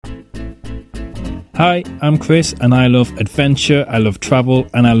Hi, I'm Chris and I love adventure, I love travel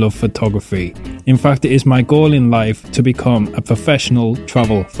and I love photography. In fact, it is my goal in life to become a professional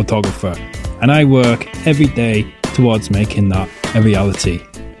travel photographer, and I work every day towards making that a reality.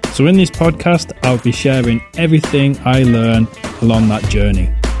 So in this podcast, I'll be sharing everything I learn along that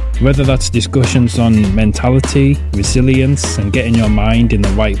journey. Whether that's discussions on mentality, resilience and getting your mind in the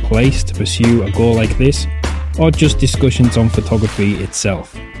right place to pursue a goal like this, or just discussions on photography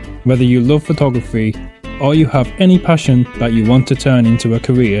itself. Whether you love photography or you have any passion that you want to turn into a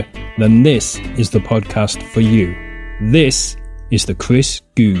career, then this is the podcast for you. This is the Chris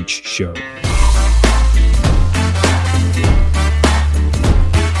Googe Show.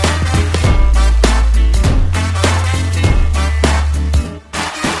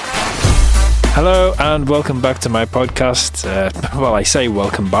 Hello and welcome back to my podcast. Well, I say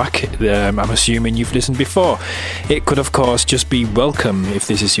welcome back. I'm assuming you've listened before. It could, of course, just be welcome if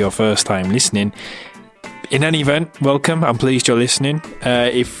this is your first time listening. In any event, welcome. I'm pleased you're listening.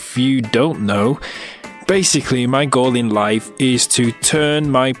 If you don't know, basically my goal in life is to turn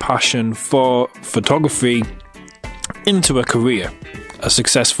my passion for photography into a career, a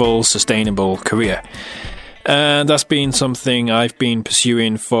successful, sustainable career. And that's been something I've been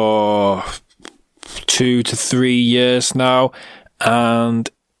pursuing for 2 to 3 years now, and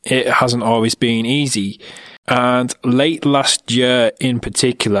it hasn't always been easy. And late last year in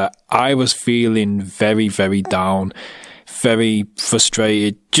particular, I was feeling very, very down, very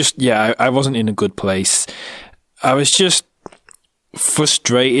frustrated. I wasn't in a good place. I was just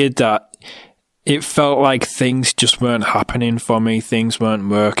frustrated that it felt like things just weren't happening for me. Things weren't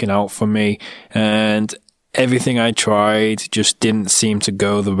working out for me, and everything I tried just didn't seem to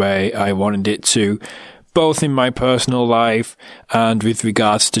go the way I wanted it to, both in my personal life and with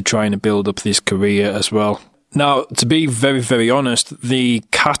regards to trying to build up this career as well. Now, to be very, very honest, the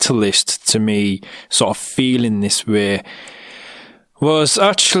catalyst to me sort of feeling this way was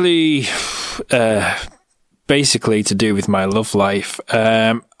actually basically to do with my love life.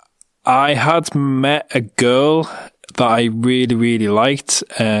 I had met a girl that I really, really liked,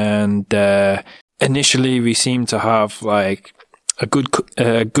 and initially we seemed to have like a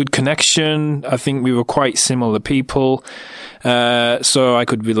good connection. I think we were quite similar people, so I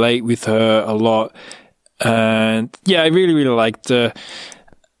could relate with her a lot. And yeah, I really, really liked her.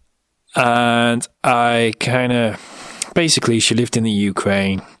 And I basically, she lived in the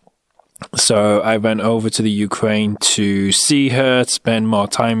Ukraine. So I went over to the Ukraine to see her, to spend more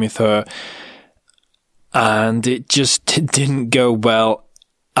time with her. And it just didn't go well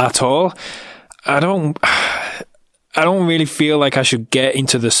at all. I don't really feel like I should get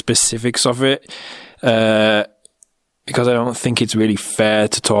into the specifics of it, because I don't think it's really fair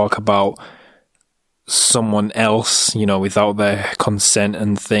to talk about someone else, without their consent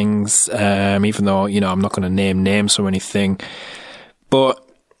and things, even though, I'm not going to name names or anything. But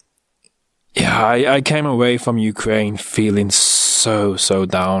yeah, I came away from Ukraine feeling so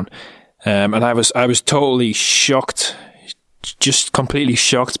down. And I was totally shocked, just completely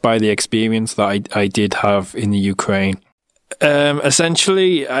shocked by the experience that I did have in the Ukraine.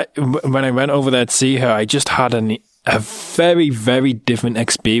 Essentially, when I went over there to see her, I just had a very, very different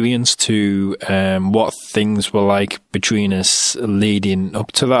experience to what things were like between us leading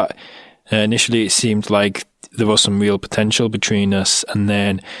up to that. Initially, it seemed like there was some real potential between us, and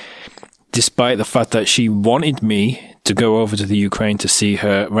then despite the fact that she wanted me to go over to the Ukraine to see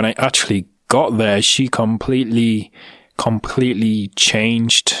her, when I actually got there, she completely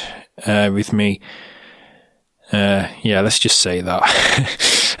changed with me. Let's just say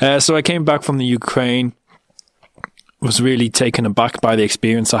that. So I came back from the Ukraine, was really taken aback by the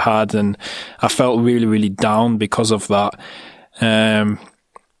experience I had, and I felt really, really down because of that.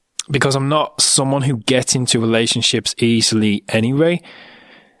 Because I'm not someone who gets into relationships easily anyway.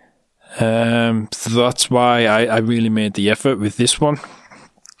 So that's why I really made the effort with this one.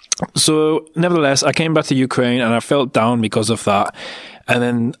 So, nevertheless, I came back to Ukraine and I felt down because of that. And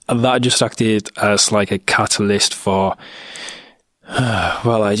then that just acted as like a catalyst for,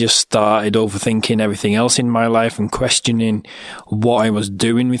 I just started overthinking everything else in my life and questioning what I was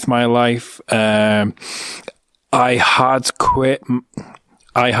doing with my life. I had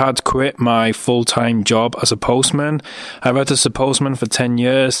quit my full-time job as a postman. I worked as a postman for 10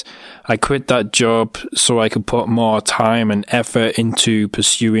 years. I quit that job so I could put more time and effort into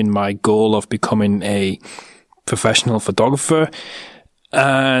pursuing my goal of becoming a professional photographer.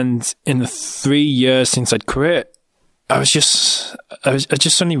 And in the 3 years since I'd quit, I just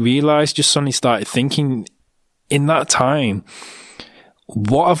suddenly realized, just suddenly started thinking in that time,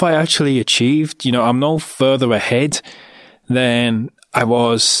 what have I actually achieved? I'm no further ahead than I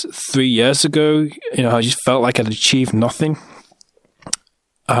was 3 years ago. I just felt like I'd achieved nothing.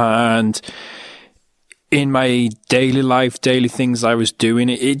 And in my daily life, daily things I was doing,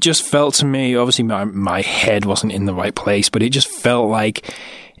 it just felt to me, obviously my head wasn't in the right place, but it just felt like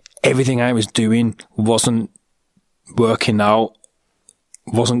everything I was doing wasn't working out,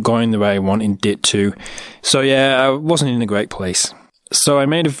 wasn't going the way I wanted it to. So yeah, I wasn't in a great place. So I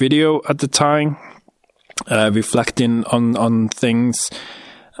made a video at the time, reflecting on things,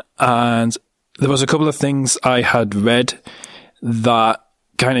 and there was a couple of things I had read that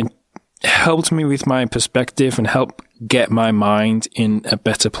kind of helped me with my perspective and helped get my mind in a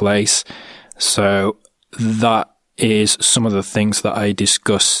better place. So that is some of the things that I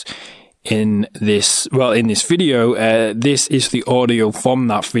discuss in this video. This is the audio from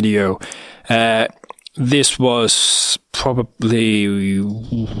that video. This was probably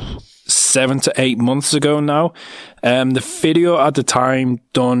 7 to 8 months ago now. The video at the time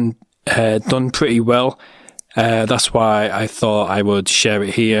done pretty well. That's why I thought I would share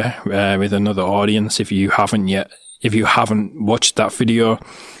it here with another audience. If you haven't watched that video,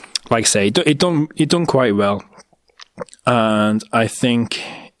 like I say, it done quite well, and I think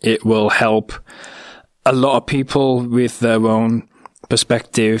it will help a lot of people with their own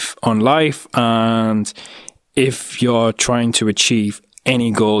perspective on life. And if you're trying to achieve any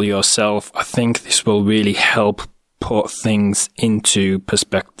goal yourself, I think this will really help put things into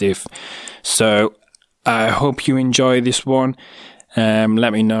perspective. So I hope you enjoy this one.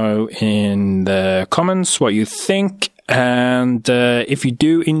 Let me know in the comments what you think. And if you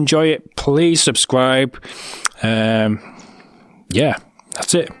do enjoy it, please subscribe. Yeah,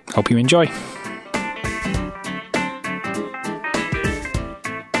 that's it. Hope you enjoy.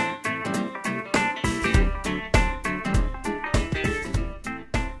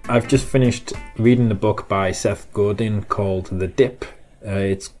 I've just finished reading the book by Seth Godin called The Dip.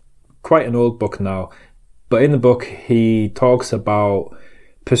 It's quite an old book now, but in the book he talks about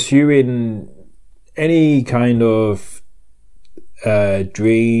pursuing any kind of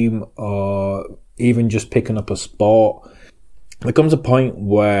dream, or even just picking up a sport. There comes a point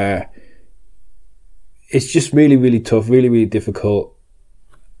where it's just really, really tough, really, really difficult.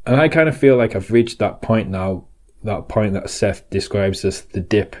 And I kind of feel like I've reached that point now, that point that Seth describes as the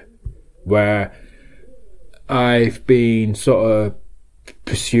dip, where I've been sort of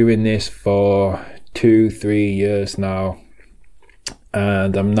pursuing this for 2-3 years now.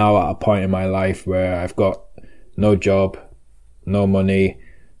 And I'm now at a point in my life where I've got no job, no money.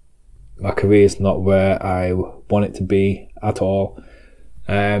 My career's not where I want it to be at all.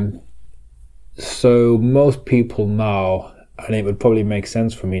 So most people now, and it would probably make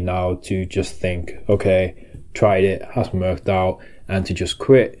sense for me now to just think, okay, tried it, hasn't worked out, and to just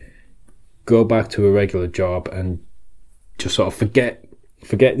quit, go back to a regular job and just sort of forget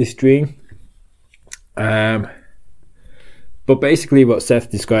this dream. But basically what Seth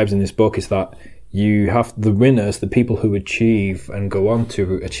describes in this book is that you have the winners, the people who achieve and go on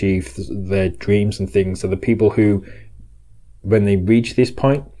to achieve their dreams and things, are the people who, when they reach this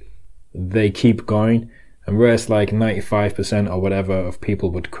point, they keep going. And whereas like 95% or whatever of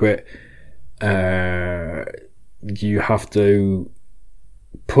people would quit, you have to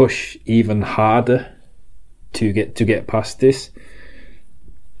push even harder to get past this.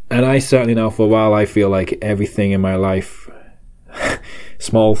 And I certainly now, for a while, I feel like everything in my life,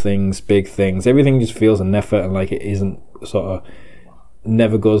 small things, big things, everything just feels an effort, and like it isn't sort of,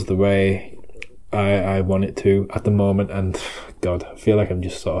 never goes the way I want it to at the moment. And God, I feel like I'm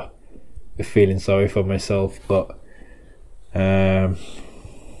just sort of feeling sorry for myself, but yeah,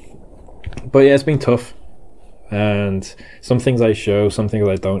 it's been tough, and some things I show, some things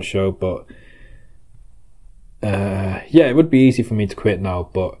I don't show, but yeah, it would be easy for me to quit now,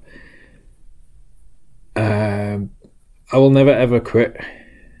 but I will never ever quit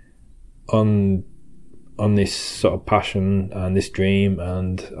on this sort of passion and this dream,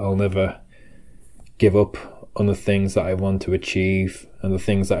 and I'll never give up on the things that I want to achieve and the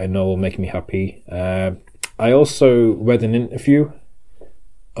things that I know will make me happy. I also read an interview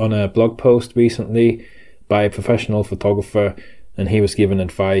on a blog post recently by a professional photographer, and he was giving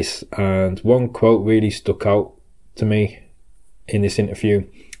advice, and one quote really stuck out to me in this interview,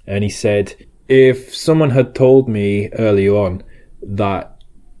 and he said, if someone had told me early on that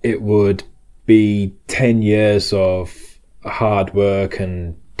it would be 10 years of hard work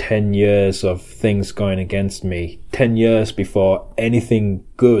and 10 years of things going against me, 10 years before anything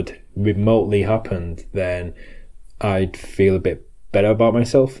good remotely happened, then I'd feel a bit better about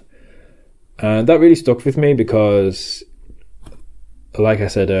myself. And that really stuck with me because, like I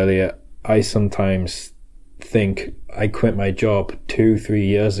said earlier, I sometimes think I quit my job 2-3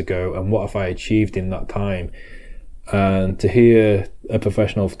 years ago, and what have I achieved in that time? And to hear a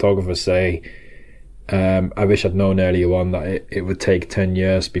professional photographer say, I wish I'd known earlier on that it would take 10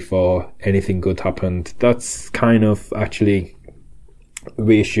 years before anything good happened, that's kind of actually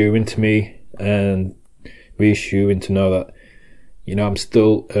reassuring to me, and reassuring to know that, you know, I'm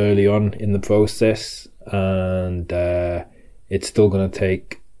still early on in the process, and it's still going to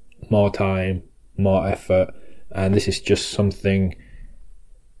take more time, more effort, and this is just something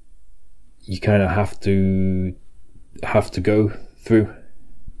you kind of have to go through.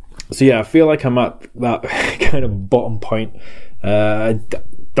 So yeah, I feel like I'm at that kind of bottom point. I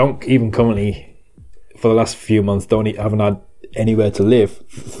don't even currently, for the last few months, haven't had anywhere to live.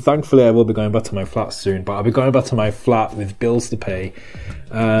 Thankfully, I will be going back to my flat soon, but I'll be going back to my flat with bills to pay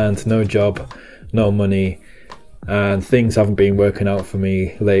and no job, no money, and things haven't been working out for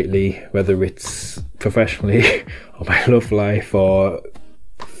me lately, whether it's professionally or my love life or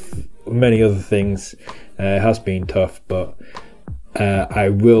many other things. It has been tough, but I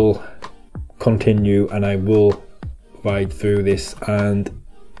will continue and I will ride through this, and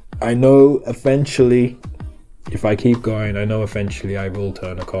I know eventually, if I keep going, I know eventually I will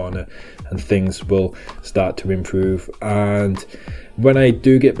turn a corner and things will start to improve. And when I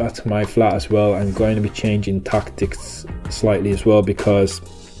do get back to my flat as well, I'm going to be changing tactics slightly as well, because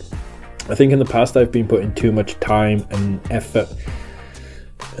I think in the past I've been putting too much time and effort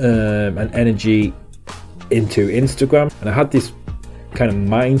and energy into Instagram, and I had this kind of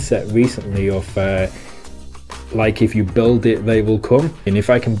mindset recently of like, if you build it, they will come. And if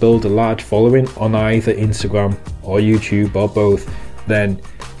I can build a large following on either Instagram or YouTube or both, then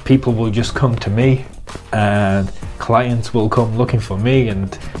people will just come to me and clients will come looking for me,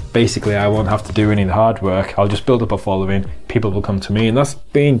 and basically I won't have to do any hard work. I'll just build up a following, people will come to me, and that's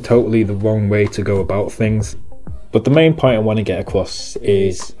been totally the wrong way to go about things. But the main point I want to get across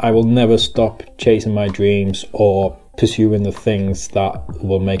is I will never stop chasing my dreams or pursuing the things that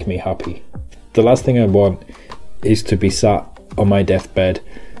will make me happy. The last thing I want is to be sat on my deathbed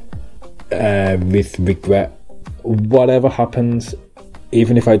with regret. Whatever happens,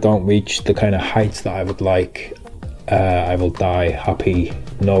 even if I don't reach the kind of heights that I would like, I will die happy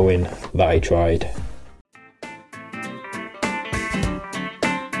knowing that I tried.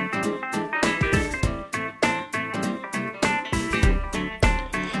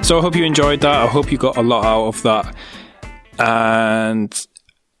 So I hope you enjoyed that. I hope you got a lot out of that. And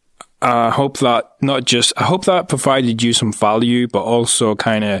I hope that provided you some value, but also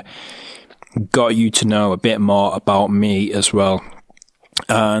kind of got you to know a bit more about me as well.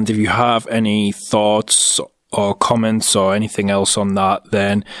 And if you have any thoughts or comments or anything else on that,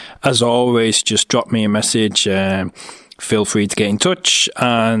 then as always, just drop me a message. Feel free to get in touch.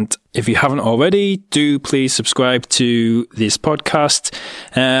 And if you haven't already, do please subscribe to this podcast.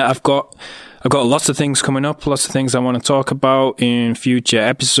 I've got lots of things coming up, lots of things I want to talk about in future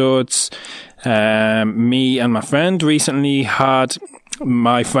episodes. Me and my friend recently had,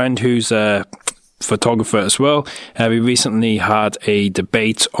 my friend who's a photographer as well, we recently had a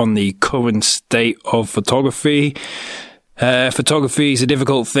debate on the current state of photography. Photography is a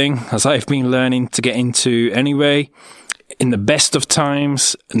difficult thing, as I've been learning to get into anyway. In the best of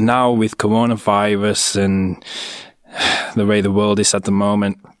times, now with coronavirus and the way the world is at the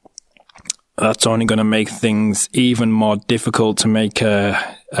moment, that's only going to make things even more difficult to make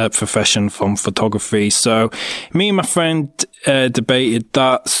a profession from photography. So me and my friend debated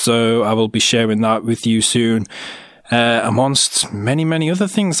that, so I will be sharing that with you soon, amongst many, many other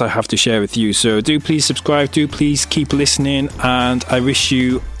things I have to share with you. So do please subscribe, do please keep listening, and I wish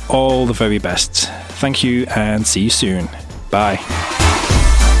you all the very best. Thank you and see you soon. Bye.